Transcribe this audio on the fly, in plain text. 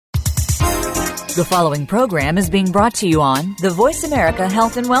The following program is being brought to you on the Voice America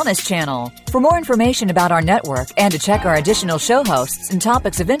Health and Wellness channel. For more information about our network and to check our additional show hosts and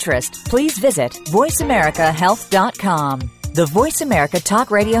topics of interest, please visit voiceamericahealth.com. The Voice America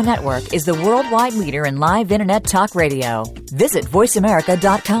Talk Radio Network is the worldwide leader in live Internet talk radio. Visit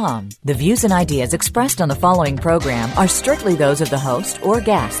voiceamerica.com. The views and ideas expressed on the following program are strictly those of the host or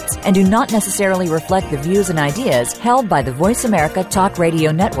guests and do not necessarily reflect the views and ideas held by the Voice America Talk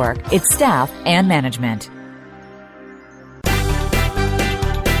Radio Network, its staff, and management.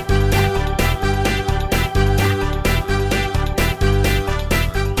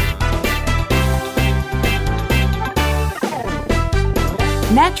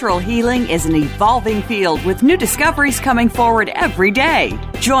 Natural healing is an evolving field with new discoveries coming forward every day.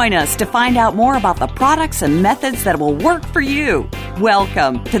 Join us to find out more about the products and methods that will work for you.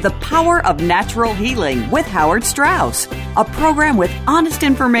 Welcome to The Power of Natural Healing with Howard Strauss, a program with honest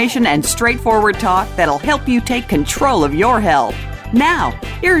information and straightforward talk that'll help you take control of your health. Now,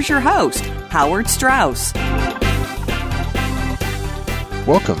 here's your host, Howard Strauss.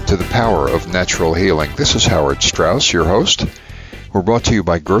 Welcome to The Power of Natural Healing. This is Howard Strauss, your host. We're brought to you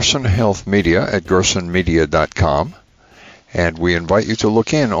by Gerson Health Media at gersonmedia.com, and we invite you to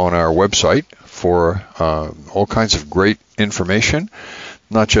look in on our website for all kinds of great information,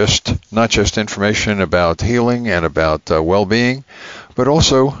 not just information about healing and about well-being, but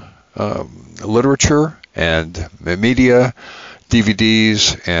also literature and media,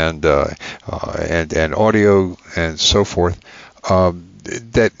 DVDs and audio and so forth.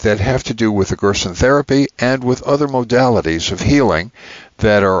 That have to do with the Gerson therapy and with other modalities of healing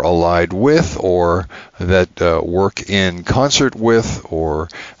that are allied with or that work in concert with or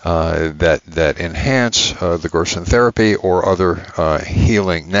that enhance the Gerson therapy or other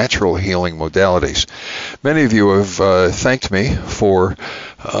natural healing modalities. Many of you have thanked me for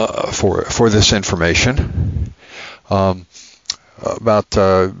this information about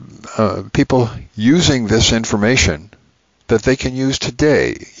people using this information that they can use today.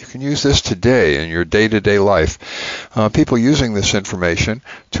 You can use this today in your day-to-day life. People using this information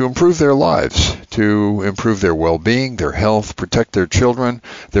to improve their lives, to improve their well-being, their health, protect their children,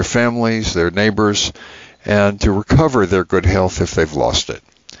 their families, their neighbors, and to recover their good health if they've lost it.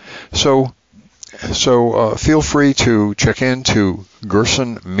 So feel free to check into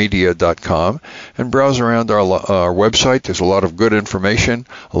gersonmedia.com and browse around our website. There's a lot of good information,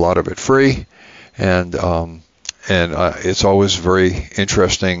 a lot of it free, and it's always very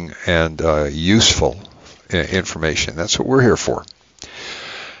interesting and useful information. That's what we're here for.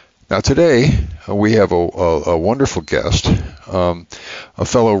 Now today we have a wonderful guest, a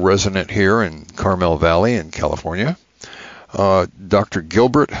fellow resident here in Carmel Valley in California. Dr.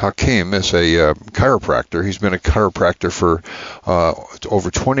 Gilbert Hakim is a chiropractor. He's been a chiropractor for over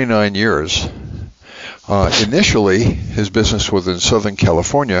 29 years. Initially, his business was in Southern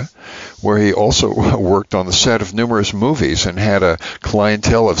California, where he also worked on the set of numerous movies and had a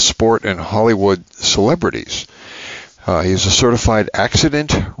clientele of sport and Hollywood celebrities. He's a certified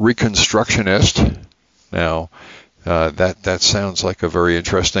accident reconstructionist. Now, that sounds like a very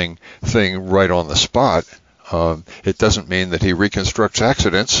interesting thing right on the spot. It doesn't mean that he reconstructs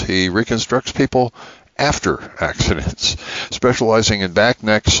accidents. He reconstructs people after accidents, specializing in back,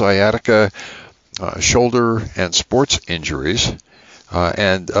 neck, sciatica, shoulder and sports injuries,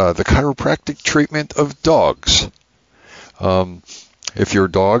 and the chiropractic treatment of dogs. If your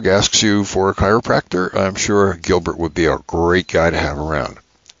dog asks you for a chiropractor, I'm sure Gilbert would be a great guy to have around.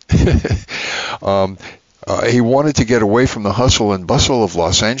 He wanted to get away from the hustle and bustle of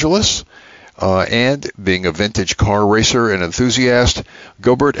Los Angeles, and being a vintage car racer and enthusiast,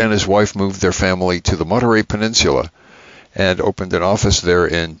 Gilbert and his wife moved their family to the Monterey Peninsula and opened an office there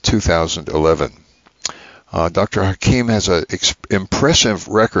in 2011. Dr. Hakim has an impressive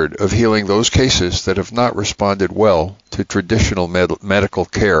record of healing those cases that have not responded well to traditional medical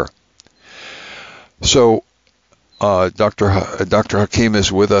care. So, Dr. Hakim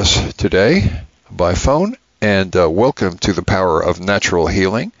is with us today by phone, and welcome to the Power of Natural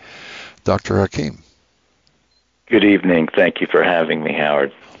Healing, Dr. Hakim. Good evening. Thank you for having me,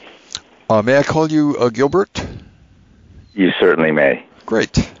 Howard. May I call you Gilbert? You certainly may.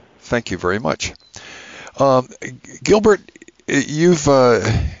 Great. Thank you very much. Gilbert, you've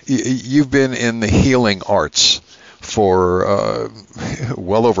been in the healing arts for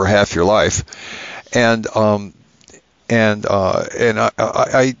well over half your life, and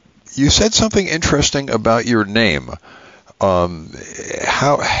you said something interesting about your name. So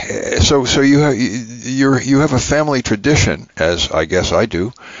you have a family tradition, as I guess I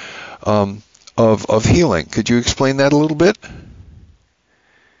do, of healing. Could you explain that a little bit?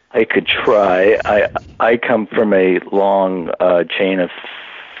 I could try. I come from a long chain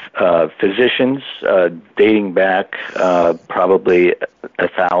of physicians dating back probably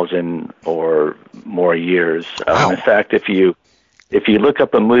 1,000 or more years. Wow. In fact, if you look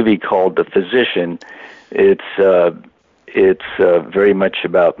up a movie called The Physician, it's very much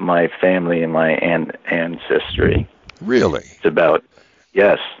about my family and my ancestry. Really? It's about,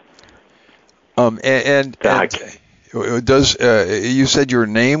 yes. And does you said your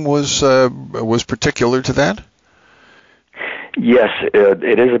name was particular to that? Yes,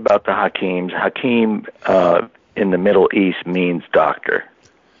 it is about the Hakims. Hakim in the Middle East means doctor.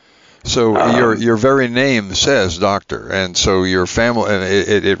 So your very name says doctor, and so your family, and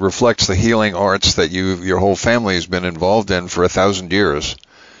it reflects the healing arts that your whole family has been involved in for 1,000 years.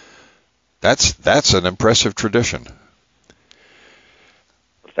 That's an impressive tradition.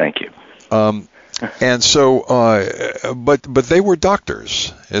 Thank you. And so, but they were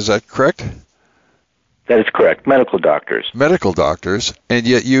doctors. Is that correct? That is correct. Medical doctors. Medical doctors, and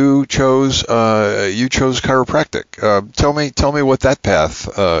yet you chose chiropractic. Tell me what that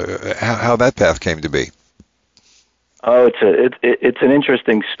path, how that path came to be. Oh, it's an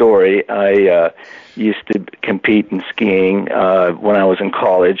interesting story. I used to compete in skiing when I was in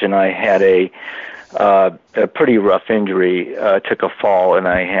college, and I had a pretty rough injury. Took a fall, and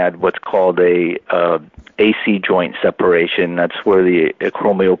I had what's called a AC joint separation. That's where the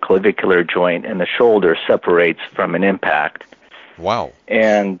acromioclavicular joint in the shoulder separates from an impact. Wow.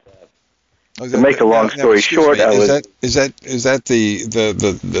 And to make a long story short, is that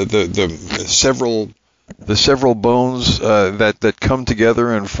the several bones that come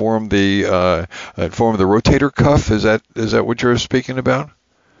together and form the rotator cuff? Is that what you're speaking about?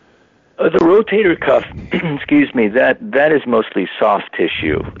 The rotator cuff, excuse me, that is mostly soft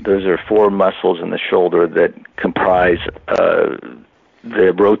tissue. Those are 4 muscles in the shoulder that comprise the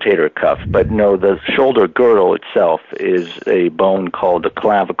rotator cuff. But no, the shoulder girdle itself is a bone called the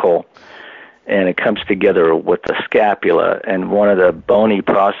clavicle, and it comes together with the scapula. And one of the bony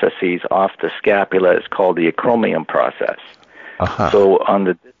processes off the scapula is called the acromion process. Uh-huh. So on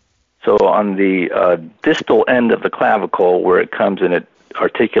the distal end of the clavicle, where it comes and it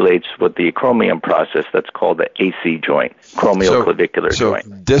articulates with the acromion process, that's called the AC joint, acromioclavicular joint.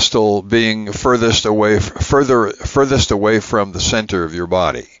 So distal being furthest away from the center of your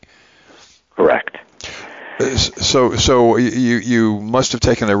body. Correct. So you must have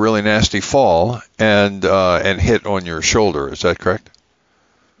taken a really nasty fall and hit on your shoulder. Is that correct?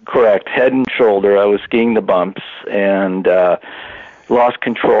 Correct. Head and shoulder. I was skiing the bumps and lost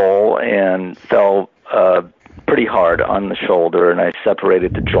control and fell pretty hard on the shoulder, and I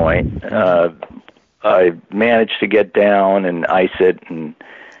separated the joint. I managed to get down and ice it and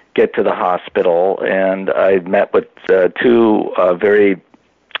get to the hospital, and I met with 2 very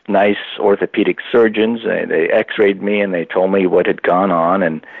nice orthopedic surgeons. They x-rayed me, and they told me what had gone on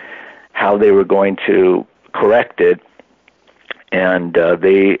and how they were going to correct it. And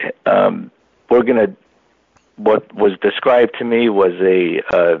they were going to, what was described to me was a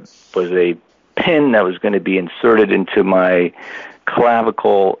pin that was going to be inserted into my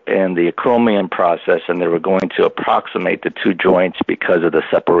clavicle and the acromion process, and they were going to approximate the 2 joints because of the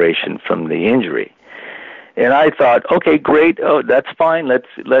separation from the injury. And I thought, okay, great, oh, that's fine. Let's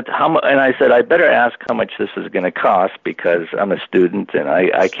and I said, I better ask how much this is going to cost, because I'm a student and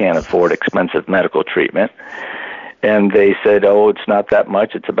I can't afford expensive medical treatment. And they said, oh, it's not that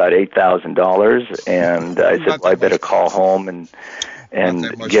much. It's about $8,000. And I said, well, I better call home and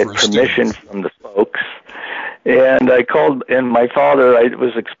get permission from the folks. And I called, and my father, I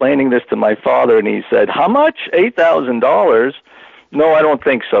was explaining this to my father, and he said, how much? $8,000? No, I don't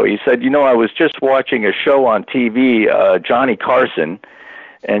think so. He said, I was just watching a show on TV, Johnny Carson,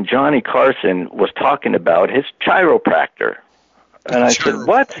 and Johnny Carson was talking about his chiropractor. And I said,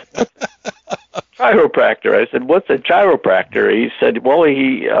 what? Chiropractor. I said, what's a chiropractor? He said, well,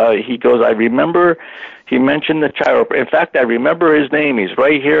 he goes, I remember he mentioned the chiropractor. In fact, I remember his name. He's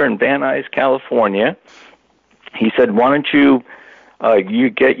right here in Van Nuys, California. He said, why don't you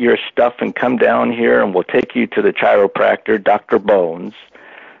get your stuff and come down here, and we'll take you to the chiropractor, Dr. Bones.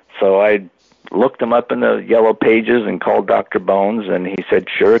 So I looked him up in the yellow pages and called Dr. Bones, and he said,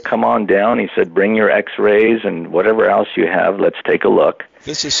 sure, come on down. He said, bring your x-rays and whatever else you have. Let's take a look.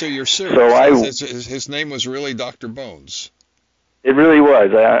 This is so you're serious. So his name was really Dr. Bones. It really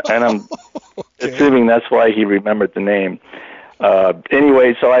was, and I'm assuming that's why he remembered the name.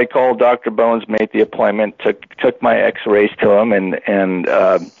 Anyway, so I called Dr. Bones, made the appointment, took my x-rays to him, and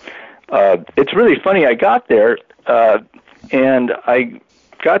it's really funny. I got there, and I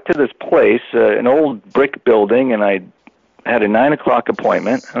got to this place, an old brick building, and I had a 9 o'clock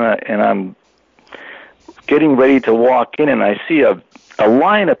appointment, and I'm getting ready to walk in, and I see a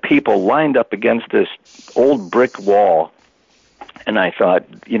line of people lined up against this old brick wall. And I thought,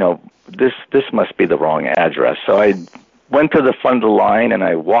 this must be the wrong address. So I went to the front of the line, and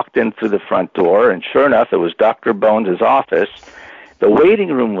I walked in through the front door, and sure enough, it was Dr. Bones' office. The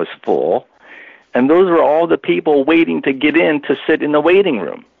waiting room was full, and those were all the people waiting to get in to sit in the waiting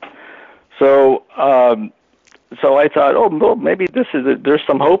room. So I thought, well, maybe there's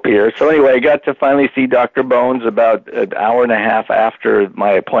some hope here. So anyway, I got to finally see Dr. Bones about an hour and a half after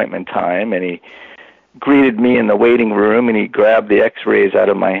my appointment time, and he greeted me in the waiting room, and he grabbed the x-rays out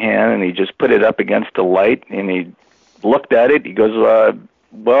of my hand, and he just put it up against the light, and he looked at it. He goes,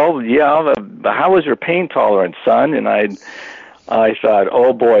 well, yeah, how was your pain tolerance, son? And I thought,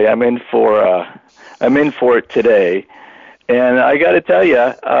 oh boy, I'm in for it today. And I got to tell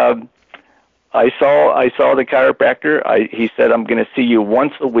you, I saw the chiropractor. He said, I'm going to see you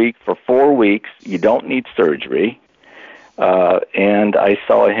once a week for 4 weeks. You don't need surgery. And I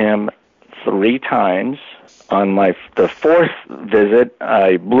saw him 3 times. On the 4th visit,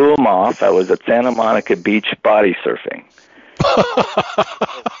 I blew him off. I was at Santa Monica Beach body surfing.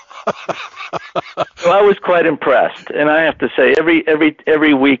 So I was quite impressed. And I have to say,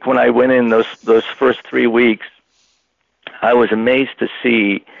 every week when I went in those first 3 weeks, I was amazed to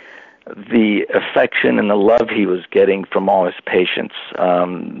see the affection and the love he was getting from all his patients.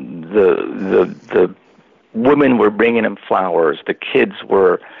 The women were bringing him flowers. The kids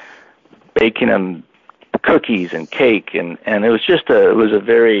were baking him cookies and cake, and it was just a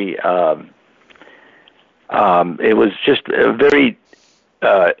very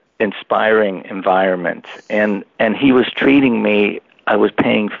inspiring environment. And he was treating me. I was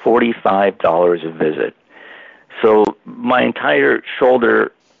paying $45 a visit, so my entire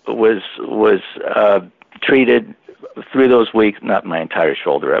shoulder was treated through those weeks. Not my entire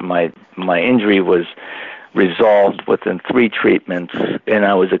shoulder. My injury was resolved within 3 treatments, and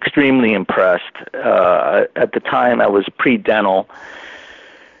I was extremely impressed. At the time, I was pre-dental,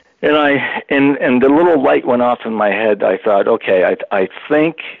 and the little light went off in my head. I thought, okay, I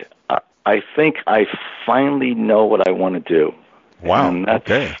think I finally know what I want to do. Wow. And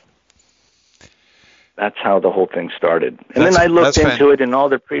okay. That's how the whole thing started. And then I looked into it, and all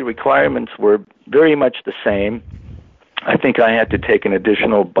the pre-requirements were very much the same. I think I had to take an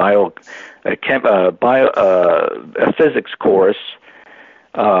additional physics course,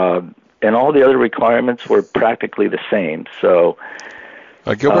 and all the other requirements were practically the same. So,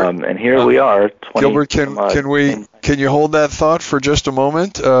 Gilbert, and here we are. Gilbert, can you hold that thought for just a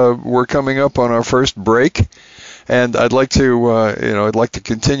moment? We're coming up on our first break. And I'd like to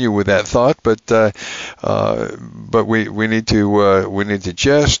continue with that thought, but we need to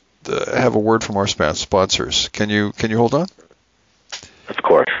just have a word from our sponsors. Can you hold on? Of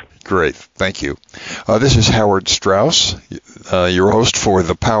course. Great, thank you. This is Howard Strauss, your host for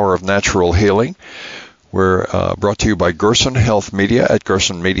The Power of Natural Healing. We're brought to you by Gerson Health Media at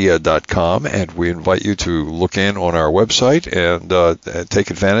gersonmedia.com, and we invite you to look in on our website and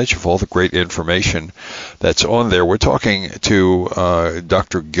take advantage of all the great information that's on there. We're talking to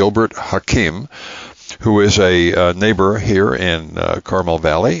Dr. Gilbert Hakim, who is a neighbor here in Carmel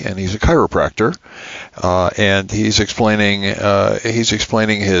Valley, and he's a chiropractor, and he's explaining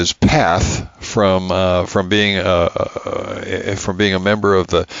his path from being a member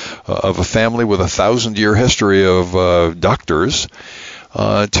of a family with 1,000-year history of doctors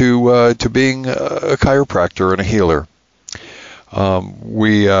to being a chiropractor and a healer.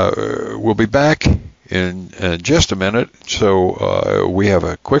 We'll be back in just a minute, so we have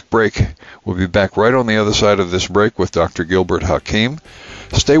a quick break. We'll be back right on the other side of this break with Dr. Gilbert Hakim.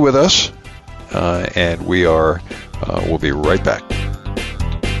 Stay with us, and we'll be right back.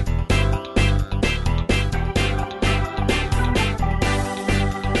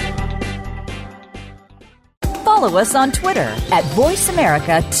 Follow us on Twitter at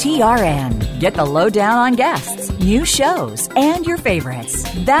VoiceAmericaTRN. Get the lowdown on guests, new shows, and your favorites.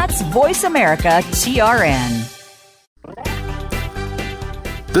 That's VoiceAmericaTRN.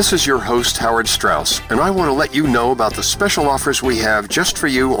 This is your host, Howard Strauss, and I want to let you know about the special offers we have just for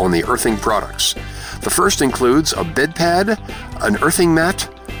you on the earthing products. The first includes a bed pad, an earthing mat,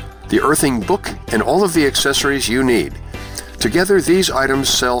 the earthing book, and all of the accessories you need. Together, these items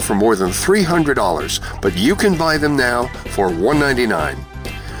sell for more than $300, but you can buy them now for $199.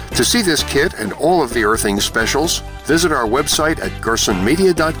 To see this kit and all of the earthing specials, visit our website at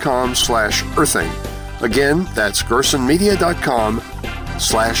gersonmedia.com/earthing. Again, that's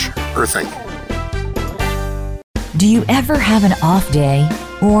gersonmedia.com/earthing. Do you ever have an off day?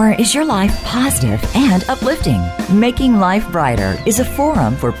 Or is your life positive and uplifting? Making Life Brighter is a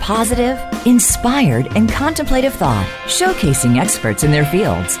forum for positive, inspired, and contemplative thought, showcasing experts in their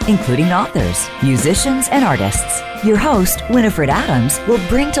fields, including authors, musicians, and artists. Your host, Winifred Adams, will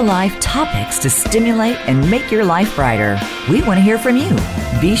bring to life topics to stimulate and make your life brighter. We want to hear from you.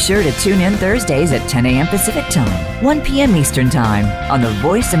 Be sure to tune in Thursdays at 10 a.m. Pacific Time, 1 p.m. Eastern Time on the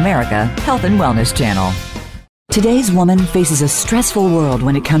Voice America Health and Wellness Channel. Today's woman faces a stressful world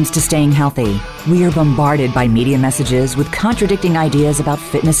when it comes to staying healthy. We are bombarded by media messages with contradicting ideas about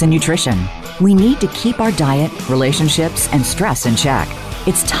fitness and nutrition. We need to keep our diet, relationships, and stress in check.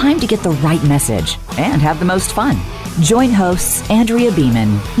 It's time to get the right message and have the most fun. Join hosts Andrea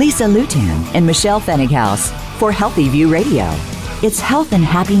Beeman, Lisa Lutan, and Michelle Fennighaus for Healthy View Radio. It's health and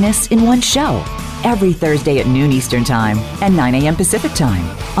happiness in one show. Every Thursday at noon Eastern Time and 9 a.m. Pacific Time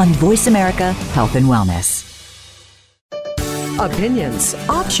on Voice America Health and Wellness. Opinions,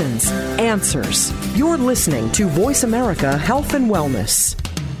 options, answers. You're listening to Voice America Health and Wellness.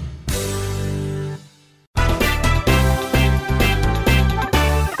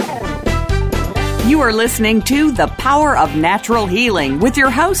 You are listening to The Power of Natural Healing with your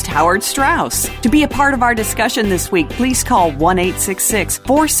host, Howard Strauss. To be a part of our discussion this week, please call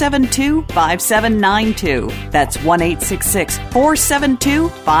 1-866-472-5792. That's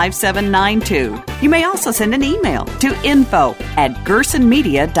 1-866-472-5792. You may also send an email to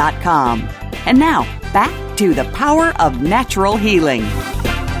info@gersonmedia.com. And now, back to The Power of Natural Healing.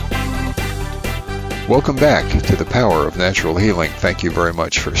 Welcome back to The Power of Natural Healing. Thank you very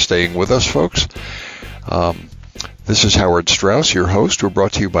much for staying with us, folks. This is Howard Strauss, your host. We're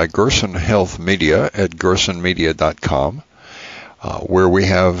brought to you by Gerson Health Media at gersonmedia.com, where we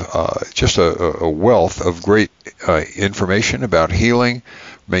have just a wealth of great information about healing,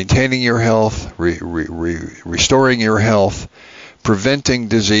 maintaining your health, restoring your health, preventing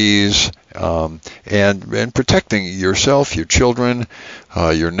disease, and protecting yourself, your children,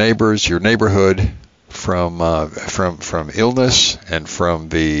 your neighbors, your neighborhood from illness and from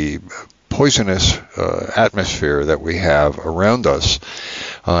the poisonous atmosphere that we have around us,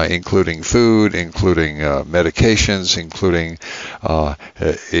 including food, including medications, including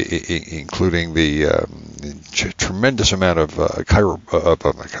the tremendous amount of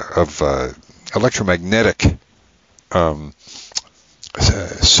electromagnetic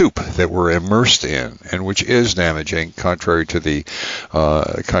soup that we're immersed in, and which is damaging, contrary to the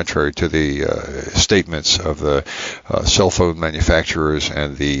statements of the cell phone manufacturers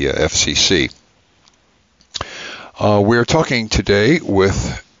and the FCC. We're talking today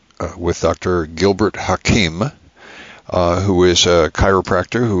with Dr. Gilbert Hakim, who is a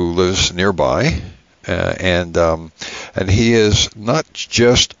chiropractor who lives nearby, and he is not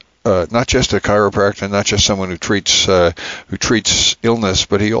just a chiropractor, not just someone who treats illness,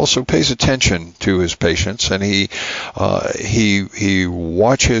 but he also pays attention to his patients, and he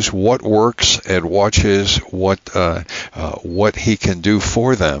watches what works and watches what he can do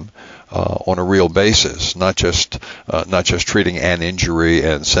for them on a real basis, not just treating an injury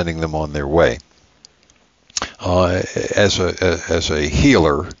and sending them on their way. As a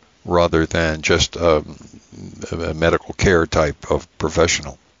healer rather than just a medical care type of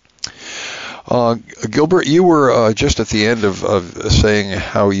professional. Gilbert, you were just at the end of saying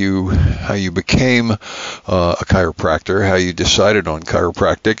how you became a chiropractor, how you decided on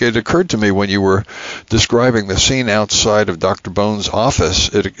chiropractic. It occurred to me when you were describing the scene outside of Dr. Bone's office,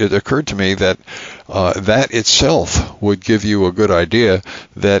 it occurred to me that that itself would give you a good idea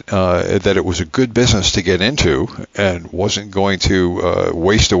that it was a good business to get into and wasn't going to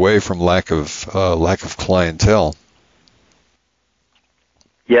waste away from lack of clientele.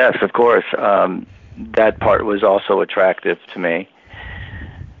 Yes, of course. That part was also attractive to me.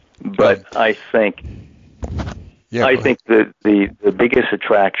 But I think that the biggest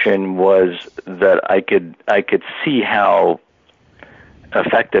attraction was that I could see how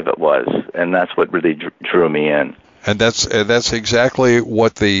effective it was, and that's what really drew me in. And that's exactly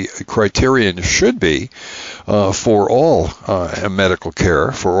what the criterion should be for all medical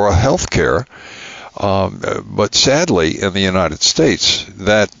care, for all health care. But sadly, in the United States,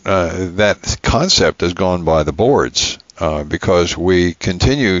 that concept has gone by the boards because we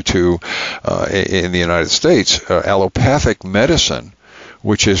continue to, in the United States, allopathic medicine,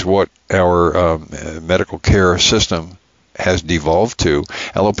 which is what our medical care system has devolved to.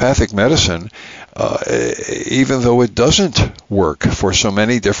 Allopathic medicine, even though it doesn't work for so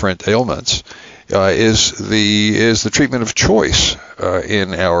many different ailments, is the treatment of choice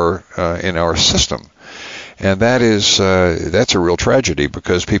in our system, and that's a real tragedy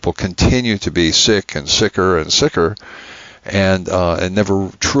because people continue to be sick and sicker and sicker, and never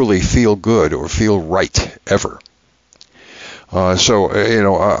truly feel good or feel right ever.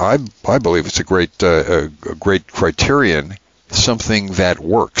 I believe it's a great criterion, something that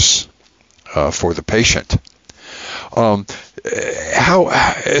works for the patient. So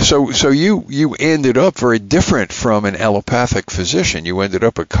you ended up very different from an allopathic physician. You ended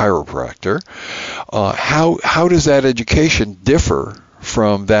up a chiropractor. How does that education differ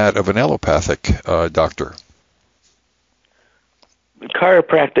from that of an allopathic doctor?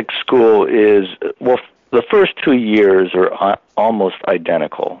 Chiropractic school is, the first 2 years are almost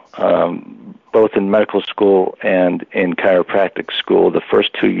identical. Both in medical school and in chiropractic school, the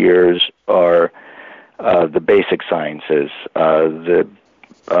first 2 years are the basic sciences, the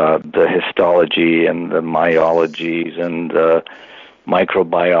histology and the myologies and the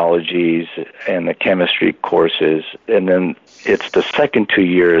microbiologies and the chemistry courses. And then it's the second 2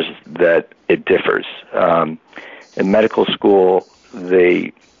 years that it differs. In medical school,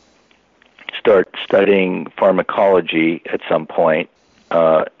 they start studying pharmacology at some point,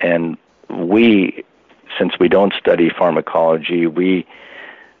 and since we don't study pharmacology, we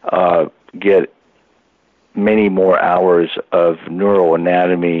get many more hours of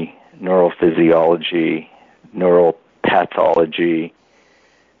neuroanatomy, neurophysiology, neuropathology.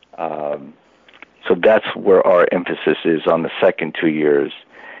 So that's where our emphasis is on the second 2 years.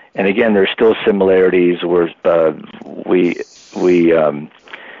 And again, there's still similarities where we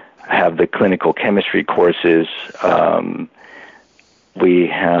have the clinical chemistry courses. We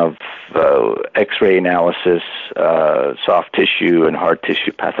have X-ray analysis, soft tissue and hard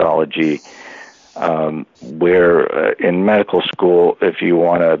tissue pathology, where in medical school, if you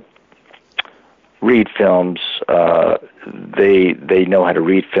want to read films, they know how to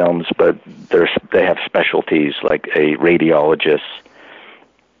read films, but they have specialties like a radiologist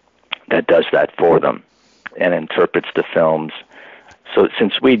that does that for them and interprets the films. So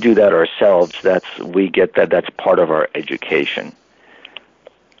since we do that ourselves, that's part of our education.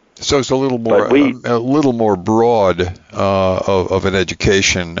 So it's a little more broad of an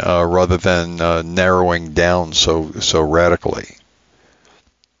education rather than narrowing down so radically.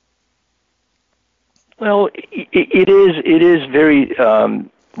 Well, it is very.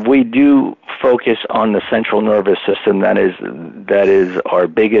 We do focus on the central nervous system. That is our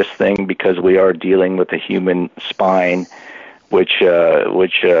biggest thing, because we are dealing with the human spine, which houses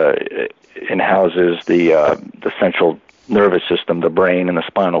the central nervous system, the brain, and the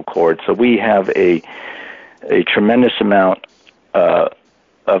spinal cord. So we have a tremendous amount of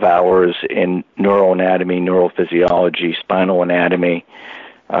hours in neuroanatomy, neurophysiology, spinal anatomy,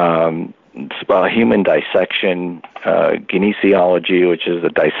 human dissection, kinesiology, which is the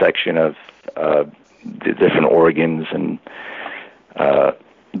dissection of the different organs, and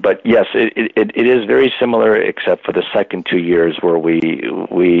but yes, it is very similar, except for the second 2 years where we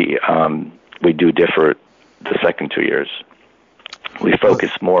do differ. The second 2 years, we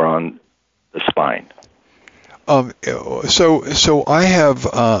focus more on the spine. So I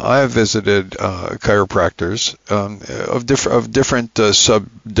have visited chiropractors of different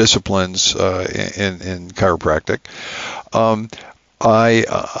sub-disciplines in chiropractic. I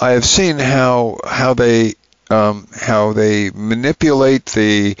have seen how they manipulate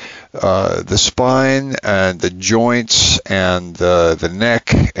the spine and the joints and the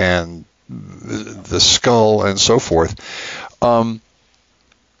neck and the skull and so forth.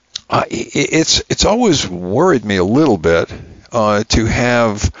 It's always worried me a little bit to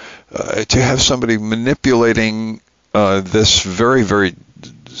have somebody manipulating this very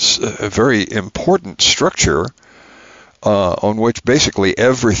important structure on which basically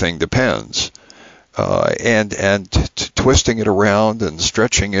everything depends, and twisting it around and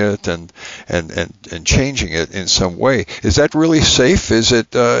stretching it and changing it in some way. Is that really safe? Is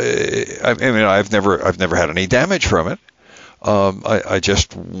it? I mean, I've never had any damage from it. I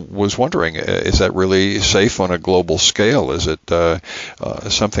just was wondering, is that really safe on a global scale? Is it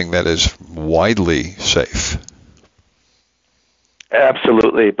something that is widely safe?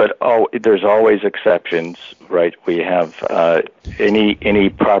 Absolutely, but there's always exceptions, right? We have any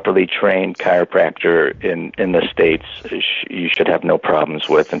properly trained chiropractor in the States, you should have no problems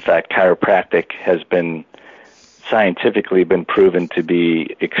with. In fact, chiropractic has been scientifically been proven to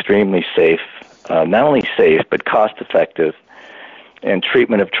be extremely safe, not only safe, but cost-effective, and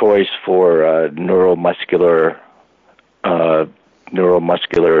treatment of choice for neuromuscular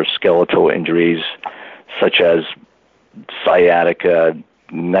skeletal injuries, such as sciatica,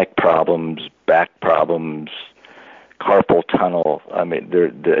 neck problems, back problems, carpal tunnel. I mean,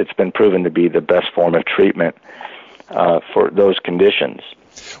 it's been proven to be the best form of treatment for those conditions.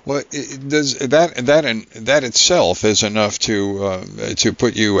 Well, does that itself is enough to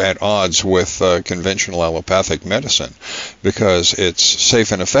put you at odds with conventional allopathic medicine, because it's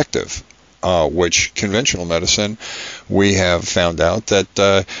safe and effective. Which conventional medicine, we have found out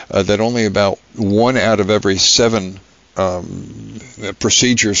that only about 1 out of every 7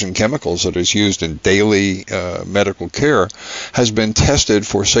 procedures and chemicals that is used in daily medical care has been tested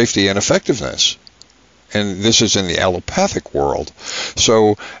for safety and effectiveness. And this is in the allopathic world.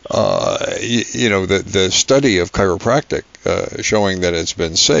 So, the study of chiropractic showing that it's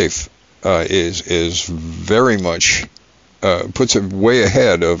been safe is very much puts it way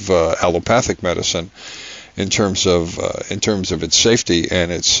ahead of allopathic medicine in terms of its safety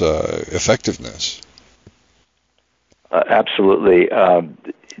and its effectiveness. Absolutely.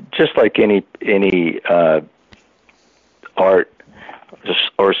 Just like any art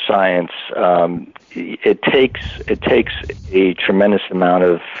or science, it takes a tremendous amount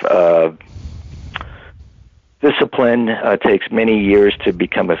of discipline. Takes many years to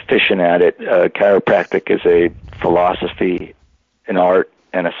become efficient at it. Chiropractic is a philosophy, an art,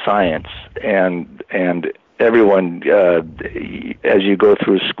 and a science, and everyone, as you go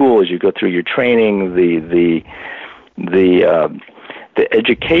through school, as you go through your training, the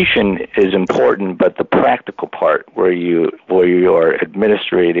education is important, but the practical part, where you are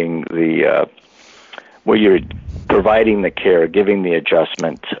administrating where you're providing the care, giving the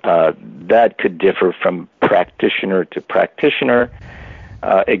adjustment, that could differ from practitioner to practitioner.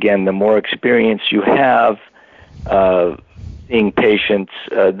 Again, the more experience you have seeing patients,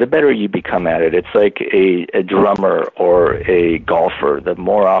 the better you become at it. It's like a drummer or a golfer. The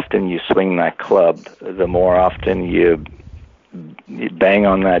more often you swing that club, the more often you bang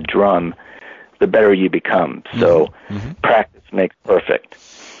on that drum, the better you become. So practice makes perfect.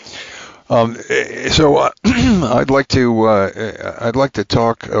 I'd like to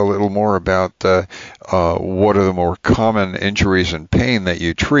talk a little more about what are the more common injuries and pain that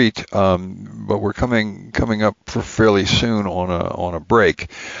you treat. But we're coming up for fairly soon on a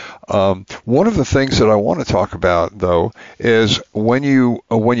break. One of the things that I want to talk about, though, is when you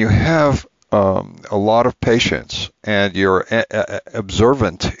have a lot of patients and you're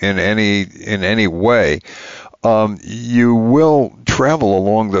observant in any way, you will travel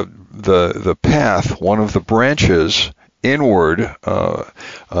along the path, one of the branches inward,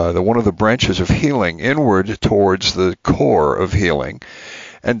 one of the branches of healing inward towards the core of healing,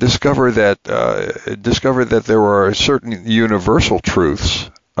 and discover that there are certain universal truths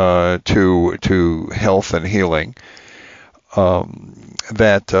to health and healing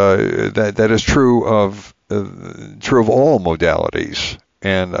that is true of all modalities.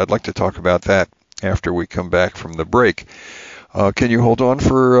 And I'd like to talk about that after we come back from the break. Can you hold on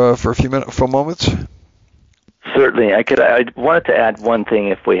for a few moments? Certainly. I wanted to add one thing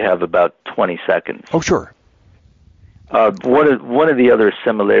if we have about 20 seconds. Oh, sure. One of the other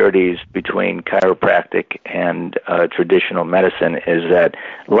similarities between chiropractic and traditional medicine is that,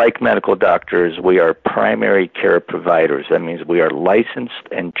 like medical doctors, we are primary care providers. That means we are licensed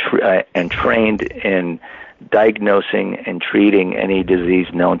and trained in diagnosing and treating any disease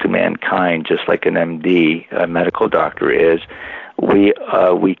known to mankind, just like an MD, a medical doctor, is. We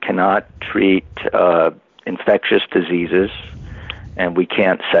cannot treat infectious diseases, and we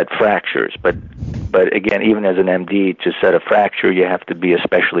can't set fractures. But again, even as an MD, to set a fracture, you have to be a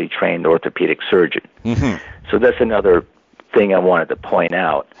specially trained orthopedic surgeon. So that's another thing I wanted to point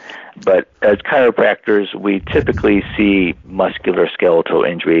out. But as chiropractors, we typically see musculoskeletal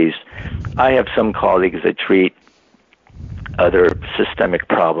injuries. I have some colleagues that treat other systemic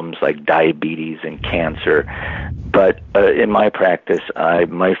problems like diabetes and cancer. But in my practice,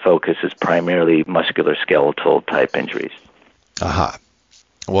 my focus is primarily musculoskeletal type injuries. Aha.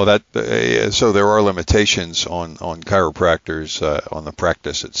 Well, so there are limitations on chiropractors on the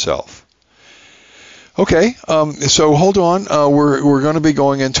practice itself. Okay, so hold on. We're going to be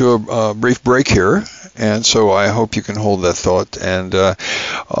going into a brief break here, and so I hope you can hold that thought. And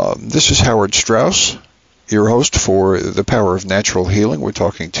this is Howard Strauss, your host for The Power of Natural Healing. We're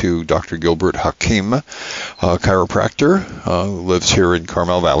talking to Dr. Gilbert Hakim, chiropractor, who lives here in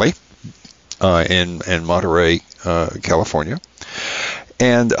Carmel Valley, in Monterey, California.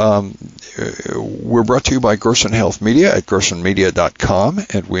 And we're brought to you by Gerson Health Media at gersonmedia.com,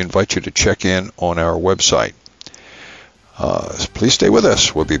 and we invite you to check in on our website. Please stay with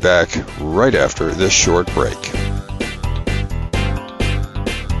us. We'll be back right after this short break.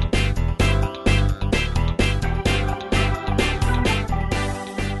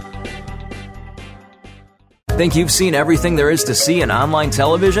 Think you've seen everything there is to see in online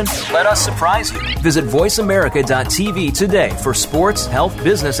television? Let us surprise you. Visit voiceamerica.tv today for sports, health,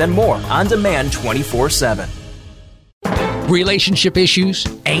 business, and more on demand 24/7. Relationship issues?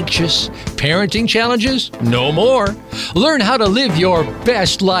 Anxious? Parenting challenges? No more. Learn how to live your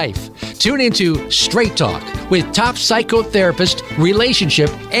best life. Tune into Straight Talk with top psychotherapist,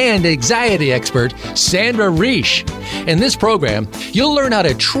 relationship, and anxiety expert Sandra Reish. In this program, you'll learn how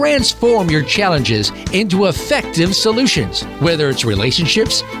to transform your challenges into effective solutions, whether it's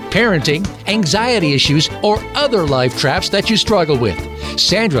relationships, parenting, anxiety issues, or other life traps that you struggle with.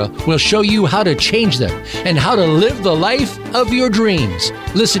 Sandra will show you how to change them and how to live the life of your dreams.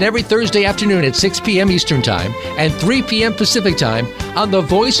 Listen every Thursday afternoon at 6 p.m. Eastern Time and 3 p.m. Pacific Time on the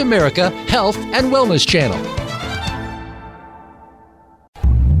Voice America Health and Wellness Channel.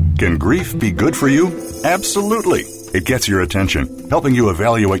 Can grief be good for you? Absolutely. It gets your attention, helping you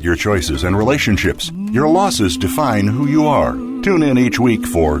evaluate your choices and relationships. Your losses define who you are. Tune in each week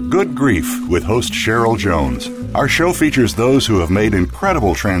for Good Grief with host Cheryl Jones. Our show features those who have made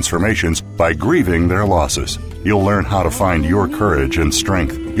incredible transformations by grieving their losses. You'll learn how to find your courage and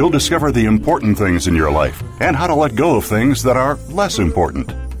strength. You'll discover the important things in your life and how to let go of things that are less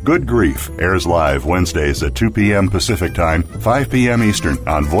important. Good Grief airs live Wednesdays at 2 p.m. Pacific Time, 5 p.m. Eastern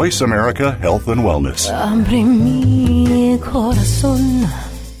on Voice America Health and Wellness.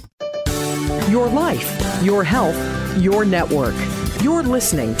 Your life, your health, your network. You're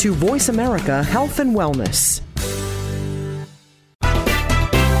listening to Voice America Health and Wellness.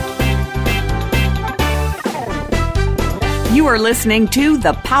 You are listening to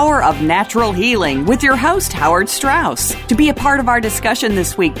The Power of Natural Healing with your host, Howard Strauss. To be a part of our discussion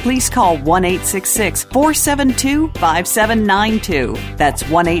this week, please call 1-866-472-5792. That's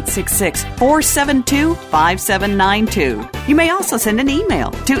 1-866-472-5792. You may also send an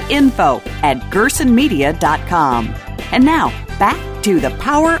email to info@gersonmedia.com. And now, back to The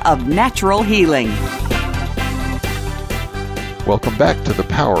Power of Natural Healing. Welcome back to The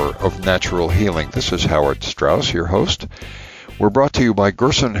Power of Natural Healing. This is Howard Strauss, your host. We're brought to you by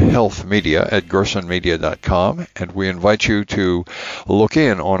Gerson Health Media at gersonmedia.com, and we invite you to look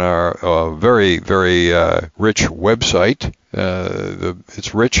in on our very, very rich website.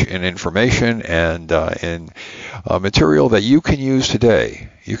 It's rich in information and in material that you can use today.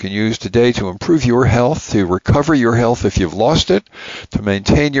 You can use today to improve your health, to recover your health if you've lost it, to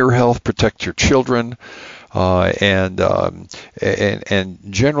maintain your health, protect your children, and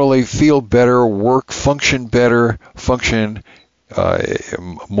generally feel better, function better, function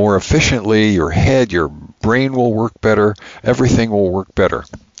more efficiently. Your head, your brain will work better. Everything will work better.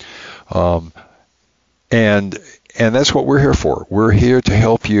 And that's what we're here for. We're here to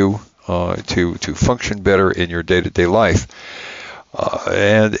help you to function better in your day-to-day life.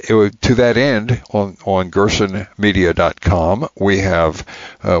 To that end, on gersonmedia.com, we have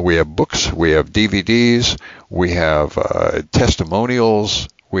books, we have DVDs, we have testimonials,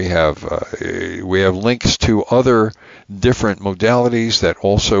 we have links to other different modalities that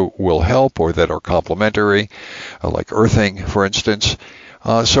also will help or that are complementary, like earthing, for instance.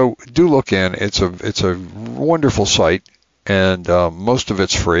 So do look in. It's a wonderful site, and most of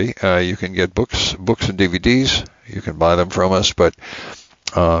it's free. You can get books and DVDs. You can buy them from us, but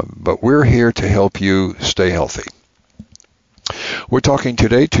we're here to help you stay healthy. We're talking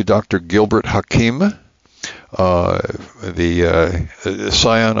today to Dr. Gilbert Hakim, the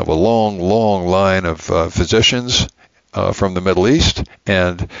scion of a long line of physicians from the Middle East,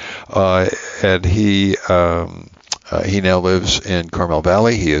 and he now lives in Carmel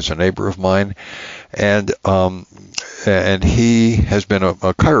Valley. He is a neighbor of mine, and he has been a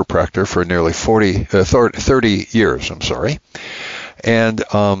chiropractor for nearly 30 years.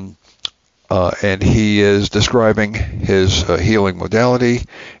 And he is describing his healing modality,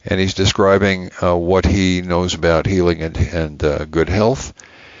 and he's describing what he knows about healing and good health.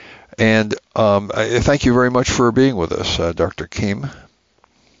 And thank you very much for being with us, Dr. Hakim.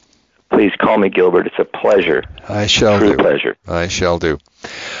 Please call me Gilbert. It's a pleasure. I shall do. True pleasure. I shall do.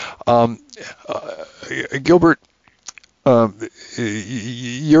 Gilbert,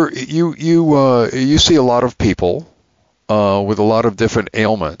 you see a lot of people with a lot of different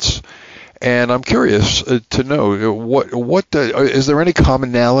ailments, and I'm curious to know what is there any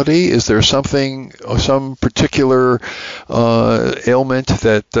commonality? Is there some particular ailment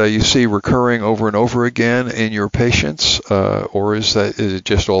that you see recurring over and over again in your patients, or is it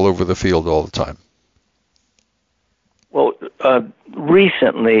just all over the field all the time? Well,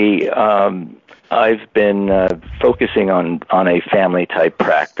 recently I've been focusing on a family type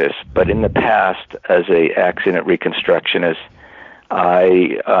practice, but in the past, as a accident reconstructionist,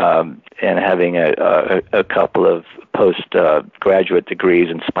 and having a couple of postgraduate degrees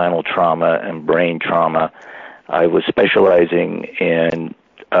in spinal trauma and brain trauma, I was specializing in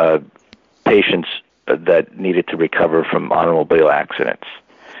patients that needed to recover from automobile accidents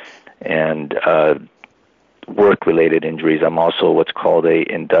and work-related injuries. I'm also what's called a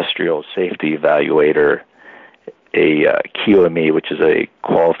industrial safety evaluator, a QME, which is a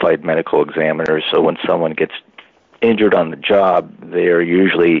qualified medical examiner. So when someone gets injured on the job, they are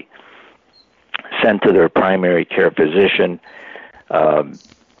usually sent to their primary care physician.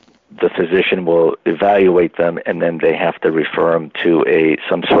 The physician will evaluate them, and then they have to refer them to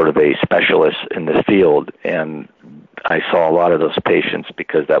some sort of a specialist in the field. And I saw a lot of those patients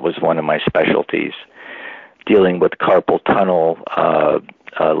because that was one of my specialties, dealing with carpal tunnel.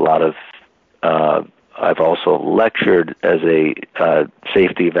 A lot of I've also lectured as a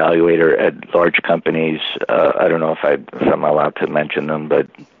safety evaluator at large companies. I don't know if I'm allowed to mention them, but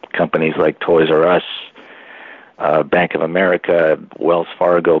companies like Toys R Us, Bank of America, Wells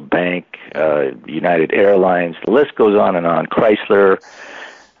Fargo Bank, United Airlines, the list goes on and on, Chrysler,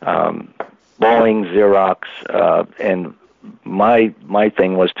 Boeing, Xerox, and my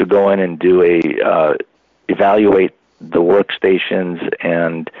thing was to go in and do evaluate the workstations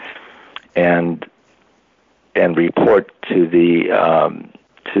and report to the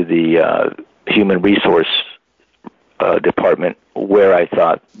human resource department where I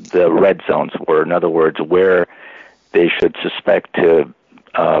thought the red zones were. In other words, where they should suspect to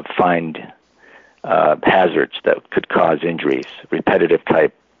find hazards that could cause injuries, repetitive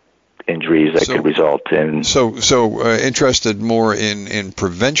type injuries that could result in. So interested more in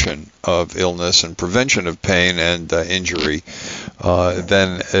prevention of illness and prevention of pain and injury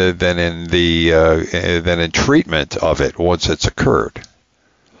than in treatment of it once it's occurred.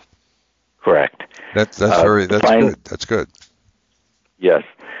 Correct. That's good. That's good. Yes.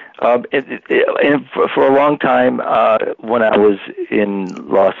 And for a long time, when I was in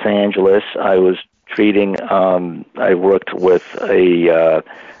Los Angeles, I was treating. I worked with a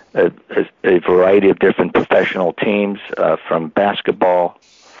variety of different professional teams, from basketball,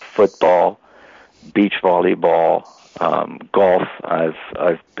 football, beach volleyball, golf.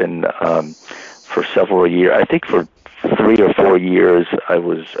 I've been for several years. I think for 3 or 4 years, I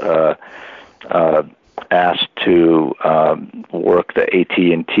was asked to work the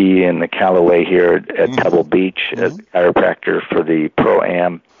AT&T and the Callaway here at Pebble Beach as chiropractor for the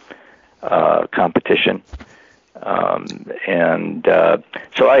Pro-Am competition.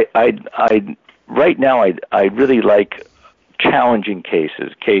 So I right now I really like challenging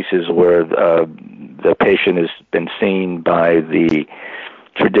cases where the patient has been seen by the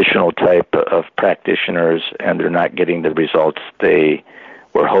traditional type of practitioners and they're not getting the results they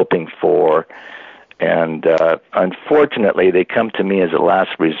were hoping for. And unfortunately, they come to me as a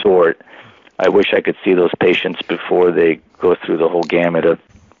last resort. I wish I could see those patients before they go through the whole gamut of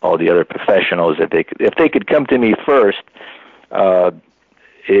all the other professionals. If they could come to me first,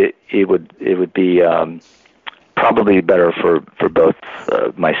 it would be probably better for both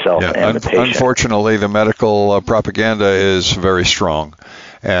myself and the patient. Unfortunately, the medical propaganda is very strong,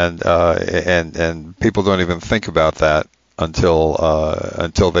 and people don't even think about that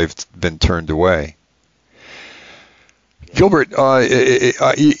until they've been turned away. Gilbert,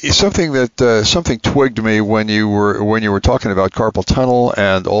 something twigged me when you were talking about carpal tunnel,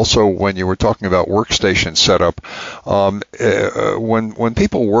 and also when you were talking about workstation setup. When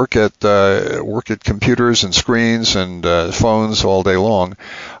people work at computers and screens and phones all day long,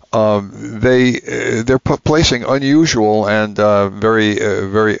 they're placing unusual and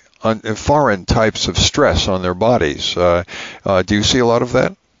very foreign types of stress on their bodies. Do you see a lot of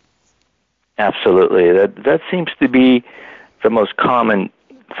that? Absolutely. That seems to be the most common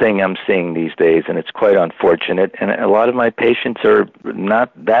thing I'm seeing these days, and it's quite unfortunate. And a lot of my patients are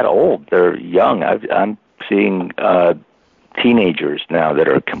not that old. They're young. I'm seeing teenagers now that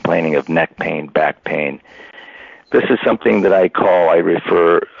are complaining of neck pain, back pain. This is something that I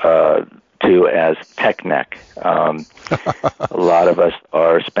refer to as tech neck. A lot of us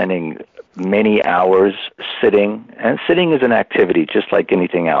are spending many hours sitting, and sitting is an activity just like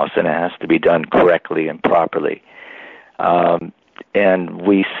anything else, and it has to be done correctly and properly. And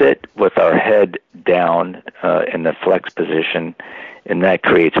we sit with our head down in the flex position, and that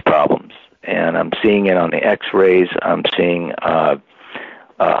creates problems. And I'm seeing it on the X-rays. I'm seeing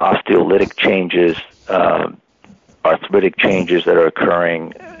osteolytic changes, arthritic changes that are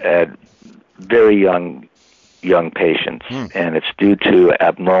occurring at very young patients, and it's due to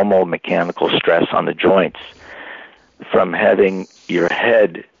abnormal mechanical stress on the joints from having your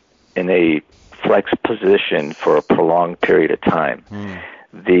head in a flexed position for a prolonged period of time.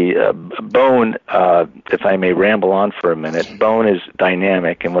 The bone, if I may ramble on for a minute, bone is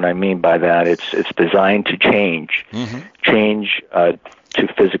dynamic, and what I mean by that, it's designed to change to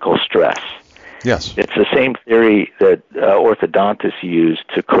physical stress. Yes. It's the same theory that orthodontists use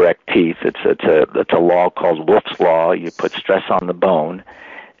to correct teeth. It's a law called Wolff's Law. You put stress on the bone,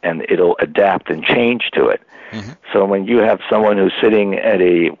 and it'll adapt and change to it. So when you have someone who's sitting at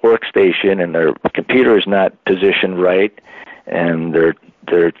a workstation and their computer is not positioned right, and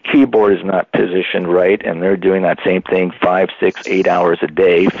their keyboard is not positioned right, and they're doing that same thing 5, 6, 8 hours a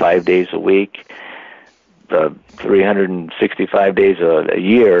day, 5 days a week, 365 days a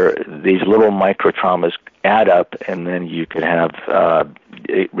year, these little micro traumas add up, and then you could have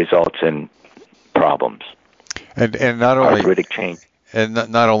it results in problems. And not only arthritic change. And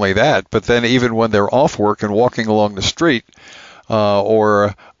not only that, but then even when they're off work and walking along the street,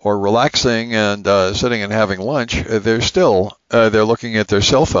 or relaxing and sitting and having lunch, they're looking at their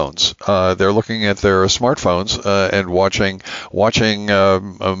cell phones. They're looking at their smartphones and watching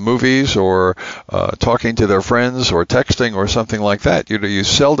movies or talking to their friends or texting or something like that. You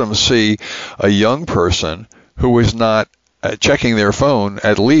seldom see a young person who is not checking their phone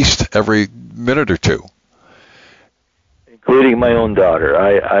at least every minute or two. Including my own daughter.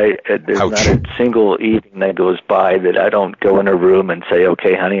 There's Ouch. Not a single evening that goes by that I don't go in her room and say,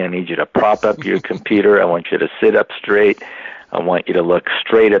 okay, honey, I need you to prop up your computer. I want you to sit up straight. I want you to look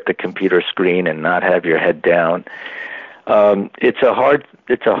straight at the computer screen and not have your head down. It's a hard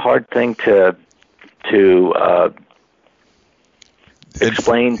thing to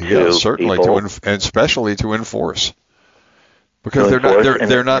explain to certainly people. and especially to enforce, because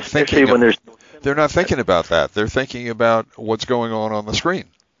they're not thinking when there's they're not thinking about that. They're thinking about what's going on the screen.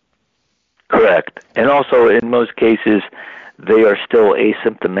 Correct. And also, in most cases, they are still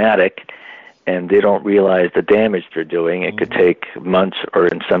asymptomatic, and they don't realize the damage they're doing. It could take months or,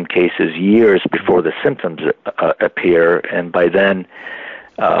 in some cases, years before the symptoms appear, and by then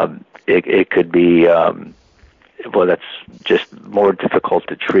it could be, that's just more difficult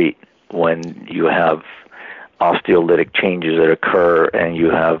to treat when you have osteolytic changes that occur and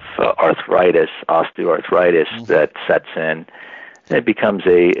you have osteoarthritis that sets in. It becomes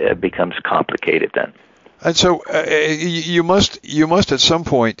complicated then. And so you must at some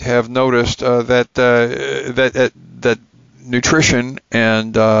point have noticed that nutrition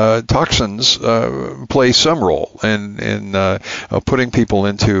and toxins play some role in putting people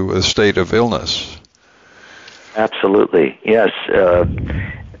into a state of illness. Absolutely, yes.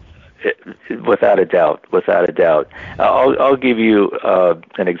 Without a doubt. I'll give you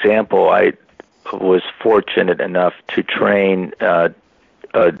an example. I was fortunate enough to train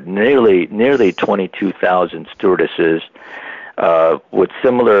nearly 22,000 stewardesses with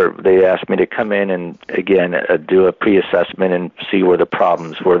similar. They asked me to come in and again do a pre-assessment and see where the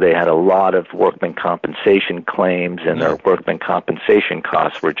problems were. They had a lot of workman compensation claims, and their workman compensation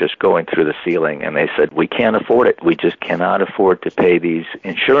costs were just going through the ceiling. And they said, "We can't afford it. We just cannot afford to pay these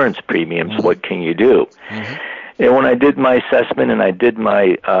insurance premiums. What can you do?" And when I did my assessment and I did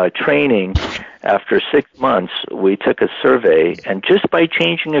my training, after 6 months, we took a survey, and just by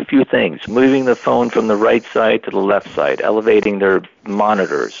changing a few things, moving the phone from the right side to the left side, elevating their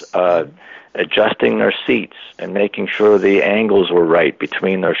monitors, adjusting their seats, and making sure the angles were right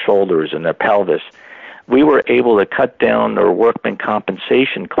between their shoulders and their pelvis, we were able to cut down their workman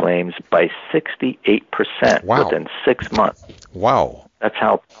compensation claims by 68% within 6 months. Wow. That's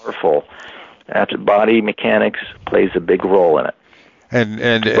how powerful. Body mechanics plays a big role in it.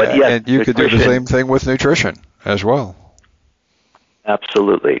 And yes, you could do the same thing with nutrition as well.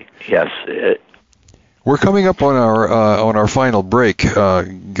 Absolutely, yes. We're coming up on our final break,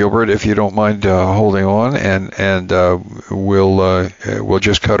 Gilbert. If you don't mind holding on, and we'll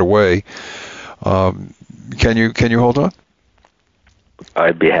just cut away. Can you hold on?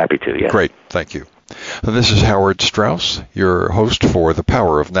 I'd be happy to. Yeah. Great, thank you. This is Howard Strauss, your host for The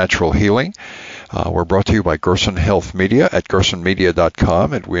Power of Natural Healing. We're brought to you by Gerson Health Media at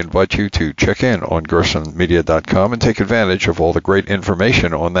gersonmedia.com, and we invite you to check in on gersonmedia.com and take advantage of all the great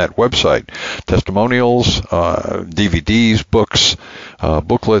information on that website. Testimonials, DVDs, books,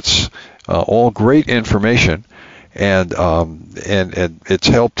 booklets, all great information. And it's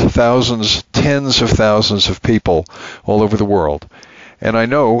helped thousands, tens of thousands of people all over the world. And I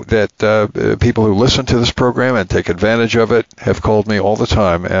know that people who listen to this program and take advantage of it have called me all the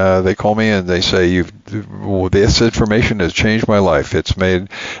time. They call me and they say, this information has changed my life. It's made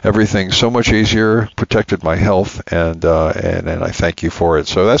everything so much easier, protected my health, and I thank you for it.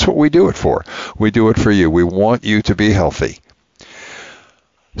 So that's what we do it for. We do it for you. We want you to be healthy.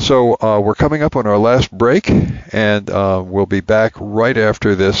 So we're coming up on our last break, and we'll be back right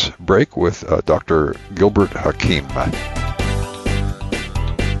after this break with Dr. Gilbert Hakim.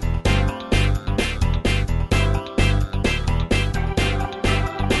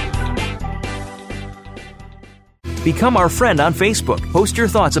 Become our friend on Facebook. Post your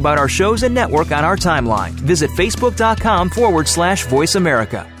thoughts about our shows and network on our timeline. Visit facebook.com/Voice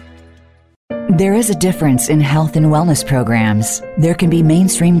America. There is a difference in health and wellness programs. There can be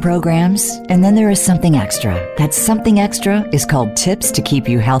mainstream programs, and then there is something extra. That something extra is called Tips to Keep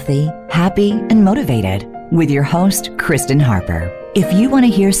You Healthy, Happy, and Motivated, with your host, Kristen Harper. If you want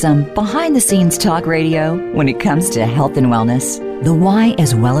to hear some behind-the-scenes talk radio when it comes to health and wellness, the why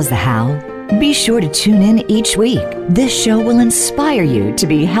as well as the how, be sure to tune in each week. This show will inspire you to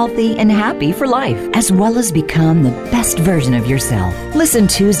be healthy and happy for life, as well as become the best version of yourself. Listen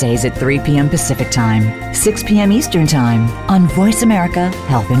Tuesdays at 3 p.m. Pacific Time, 6 p.m. Eastern Time on Voice America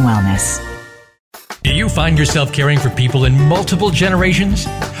Health and Wellness. Do you find yourself caring for people in multiple generations?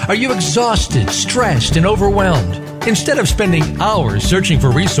 Are you exhausted, stressed, and overwhelmed? Instead of spending hours searching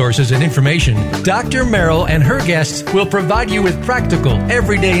for resources and information, Dr. Merrill and her guests will provide you with practical,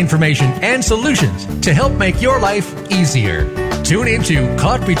 everyday information and solutions to help make your life easier. Tune into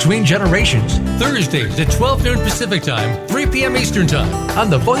Caught Between Generations, Thursdays at 12 noon Pacific Time, 3 p.m. Eastern Time on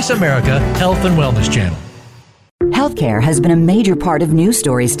the Voice America Health and Wellness Channel. Healthcare has been a major part of news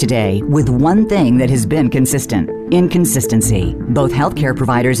stories today, with one thing that has been consistent: inconsistency. Both healthcare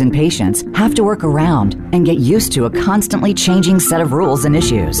providers and patients have to work around and get used to a constantly changing set of rules and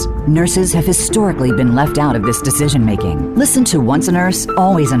issues. Nurses have historically been left out of this decision-making. Listen to Once a Nurse,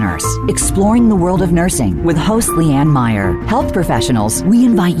 Always a Nurse, Exploring the World of Nursing with host Leanne Meyer. Health professionals, we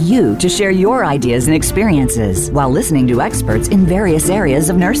invite you to share your ideas and experiences while listening to experts in various areas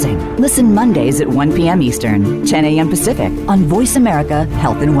of nursing. Listen Mondays at 1 p.m. Eastern, 10 a.m. Pacific on Voice America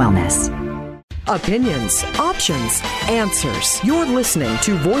Health and Wellness. Opinions, options, answers. You're listening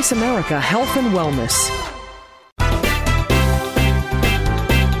to Voice America Health and Wellness.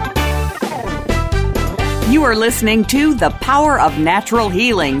 You are listening to The Power of Natural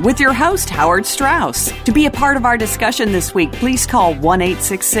Healing with your host, Howard Strauss. To be a part of our discussion this week, please call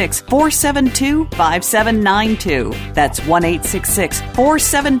 1-866-472-5792. That's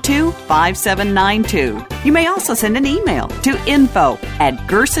 1-866-472-5792. You may also send an email to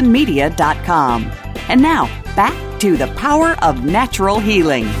info@gersonmedia.com. And now, back to The Power of Natural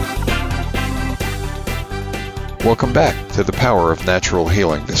Healing. Welcome back to The Power of Natural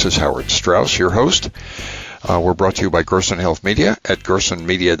Healing. This is Howard Strauss, your host. We're brought to you by Gerson Health Media at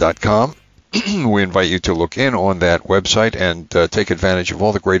gersonmedia.com. We invite you to look in on that website and take advantage of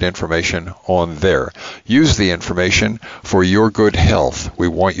all the great information on there. Use the information for your good health. We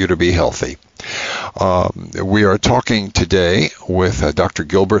want you to be healthy. We are talking today with Dr.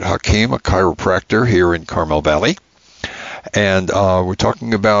 Gilbert Hakim, a chiropractor here in Carmel Valley. And we're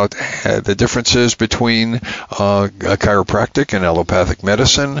talking about the differences between chiropractic and allopathic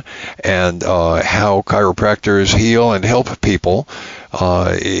medicine, and how chiropractors heal and help people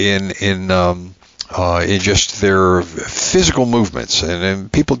in just their physical movements.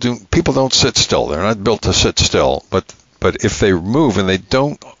 And people don't sit still. They're not built to sit still. But if they move and they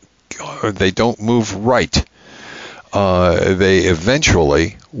don't move right, they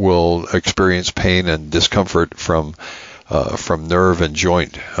eventually will experience pain and discomfort from nerve and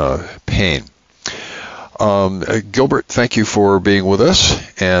joint pain. Gilbert, thank you for being with us,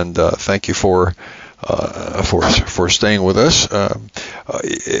 and thank you for staying with us.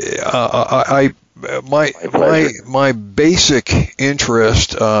 My basic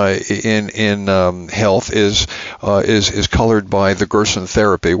interest in health is colored by the Gerson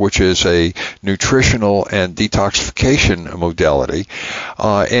therapy, which is a nutritional and detoxification modality,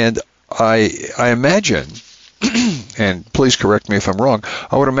 and I imagine. And please correct me if I'm wrong,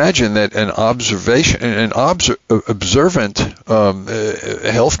 I would imagine that an observant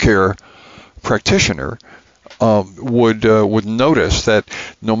healthcare practitioner would notice that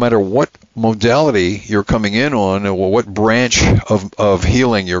no matter what modality you're coming in on, or what branch of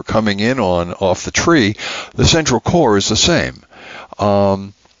healing you're coming in on off the tree, the central core is the same.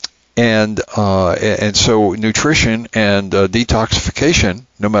 And so nutrition and detoxification,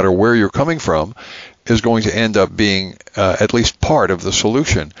 no matter where you're coming from, is going to end up being at least part of the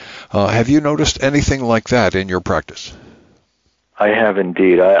solution. Have you noticed anything like that in your practice? I have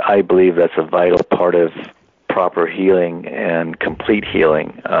indeed. I believe that's a vital part of proper healing and complete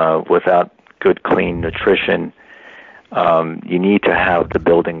healing. Without good, clean nutrition, you need to have the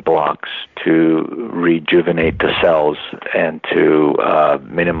building blocks to rejuvenate the cells and to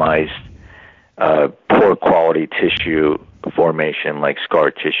minimize poor quality tissue formation like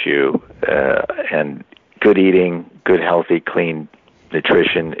scar tissue, and good eating, good healthy clean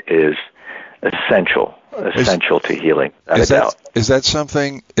nutrition is essential to healing. Is that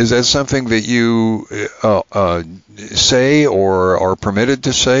something that you say or are permitted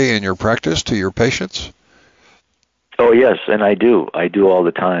to say in your practice to your patients? Oh yes, and I do all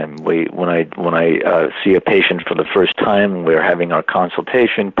the time. When I see a patient for the first time, we're having our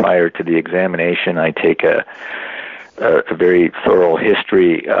consultation. Prior to the examination, I take a very thorough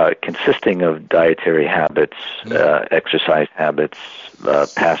history consisting of dietary habits, exercise habits,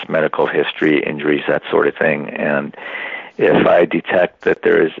 past medical history, injuries, that sort of thing. And if I detect that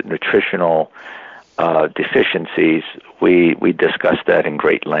there is nutritional deficiencies, we discuss that in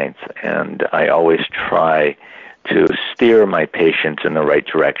great length. And I always try to steer my patients in the right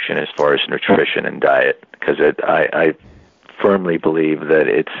direction as far as nutrition and diet, because I firmly believe that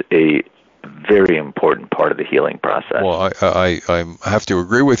it's a very important part of the healing process. Well, I have to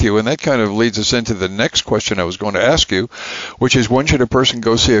agree with you, and that kind of leads us into the next question I was going to ask you, which is, when should a person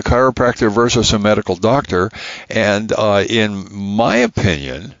go see a chiropractor versus a medical doctor? And in my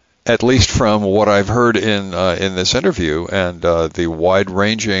opinion, at least from what I've heard in this interview and the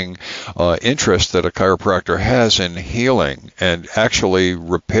wide-ranging interest that a chiropractor has in healing and actually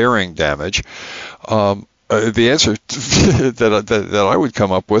repairing damage, the answer that I would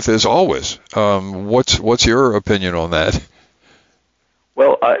come up with is always. What's your opinion on that?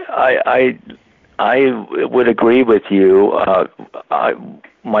 Well, I would agree with you.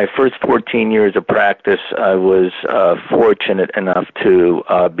 My first 14 years of practice, I was fortunate enough to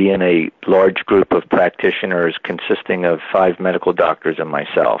be in a large group of practitioners consisting of 5 medical doctors and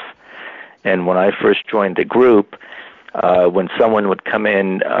myself. And when I first joined the group, when someone would come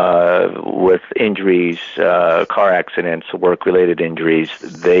in with injuries, car accidents, work-related injuries,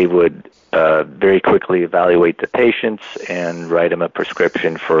 they would very quickly evaluate the patients and write them a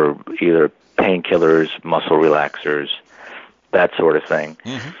prescription for either painkillers, muscle relaxers, that sort of thing.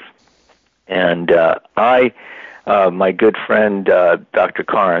 Mm-hmm. And my good friend, Dr.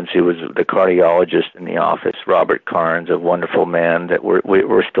 Carnes, who was the cardiologist in the office, Robert Carnes, a wonderful man that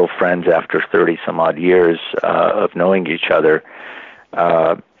we're still friends after 30-some-odd years of knowing each other.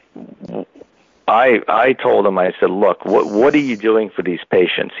 I told him, I said, look, what are you doing for these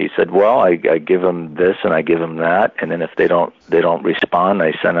patients? He said, well, I give them this and I give them that, and then if they don't respond,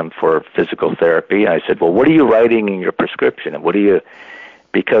 I send them for physical therapy. I said, well, what are you writing in your prescription? And what do you...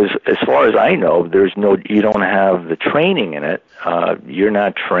 Because as far as I know, you don't have the training in it. You're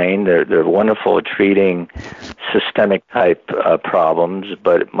not trained. They're wonderful at treating systemic type problems,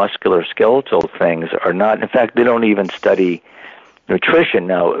 but musculoskeletal things are not. In fact, they don't even study nutrition.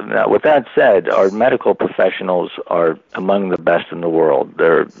 Now, with that said, our medical professionals are among the best in the world.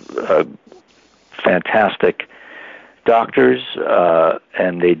 They're fantastic doctors,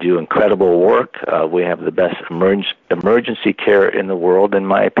 and they do incredible work. We have the best emergency care in the world, in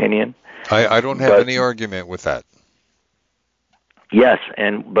my opinion. I don't have any argument with that. Yes,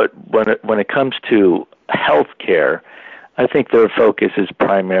 but when it comes to health care, I think their focus is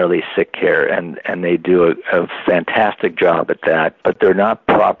primarily sick care, and they do a fantastic job at that, but they're not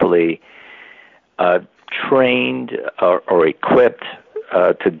properly trained or equipped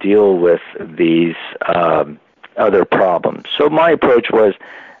to deal with these other problems. So my approach was,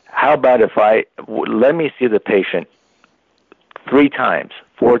 how about if let me see the patient 3 times,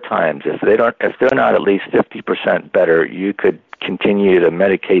 4 times. If they're not at least 50% better, you could continue to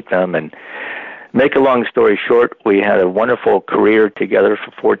medicate them. And make a long story short, we had a wonderful career together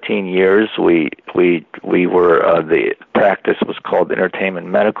for 14 years. We were the practice was called Entertainment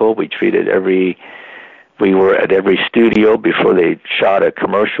Medical. We were at every studio before they shot a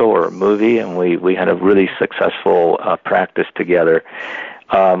commercial or a movie, and we had a really successful practice together.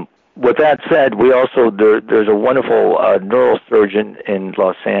 With that said, we also there's a wonderful neurosurgeon in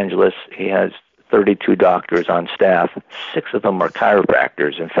Los Angeles. He has 32 doctors on staff. 6 of them are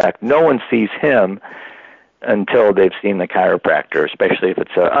chiropractors. In fact, no one sees him until they've seen the chiropractor, especially if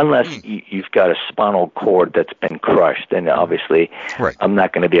it's unless you've got a spinal cord that's been crushed. Then obviously, right, I'm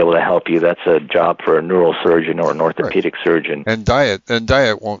not going to be able to help you. That's a job for a neurosurgeon or an orthopedic surgeon. And diet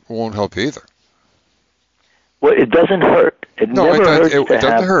won't help you either. Well, it doesn't hurt. It doesn't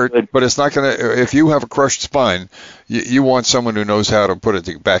hurt, but it's not going to. If you have a crushed spine, you want someone who knows how to put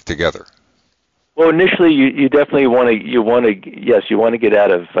it back together. Well, initially, you definitely want to get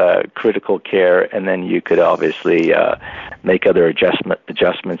out of critical care, and then you could obviously make other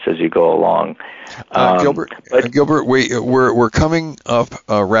adjustments as you go along. Gilbert, we're coming up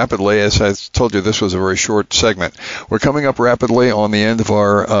rapidly. As I told you, this was a very short segment. We're coming up rapidly on the end of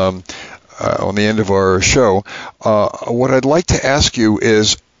our our show. What I'd like to ask you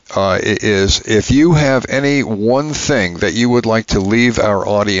is if you have any one thing that you would like to leave our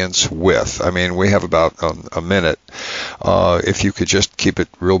audience with. I mean, we have about a minute. If you could just keep it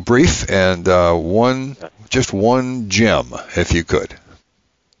real brief and one gem, if you could.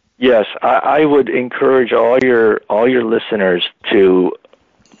 Yes, I would encourage all your listeners to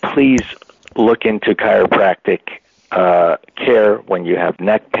please look into chiropractic care when you have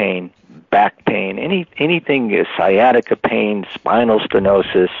neck pain, back pain, anything, sciatica pain, spinal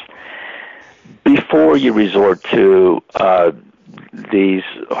stenosis, before you resort to these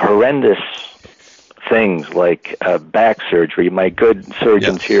horrendous things like back surgery. My good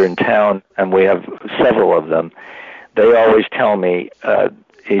surgeons here in town, and we have several of them, they always tell me,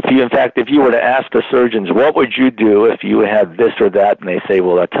 if you were to ask the surgeons, what would you do if you had this or that, and they say,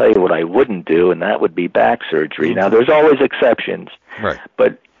 well, I'll tell you what I wouldn't do, and that would be back surgery. Mm-hmm. Now, there's always exceptions, right?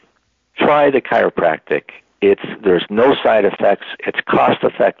 But try the chiropractic. There's no side effects. It's cost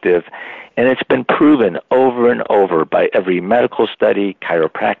effective, and it's been proven over and over by every medical study,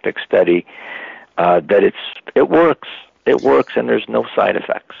 chiropractic study, that it works. It works, and there's no side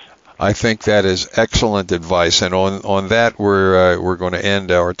effects. I think that is excellent advice, and on that we're going to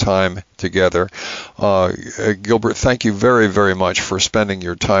end our time together. Gilbert, thank you very, very much for spending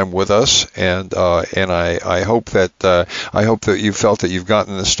your time with us, and I hope that you felt that you've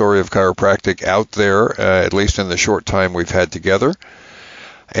gotten the story of chiropractic out there, at least in the short time we've had together.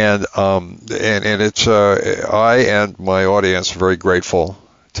 And it's I and my audience are very grateful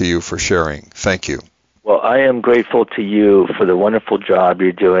to you for sharing. Thank you. Well, I am grateful to you for the wonderful job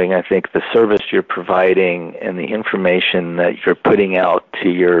you're doing. I think the service you're providing and the information that you're putting out to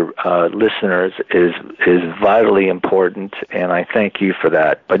your listeners is vitally important, and I thank you for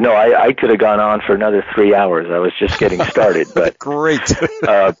that. But no, I could have gone on for another 3 hours. I was just getting started. But great.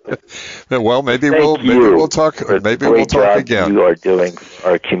 Well, maybe we'll talk again. You are doing for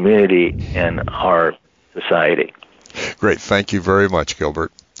our community and our society. Great. Thank you very much,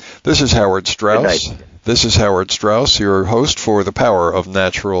 Gilbert. This is Howard Strauss. This is Howard Strauss, your host for The Power of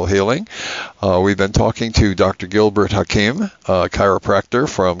Natural Healing. We've been talking to Dr. Gilbert Hakim, a chiropractor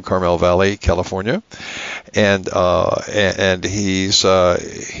from Carmel Valley, California, and he's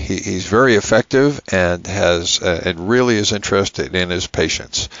very effective and and really is interested in his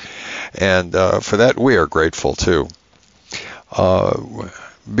patients, and for that we are grateful too.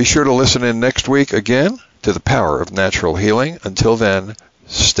 Be sure to listen in next week again to The Power of Natural Healing. Until then,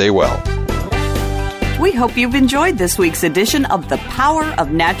 stay well. We hope you've enjoyed this week's edition of The Power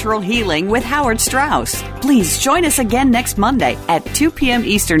of Natural Healing with Howard Strauss. Please join us again next Monday at 2 p.m.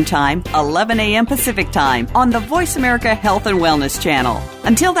 Eastern Time, 11 a.m. Pacific Time on the Voice America Health and Wellness Channel.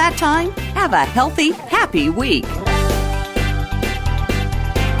 Until that time, have a healthy, happy week.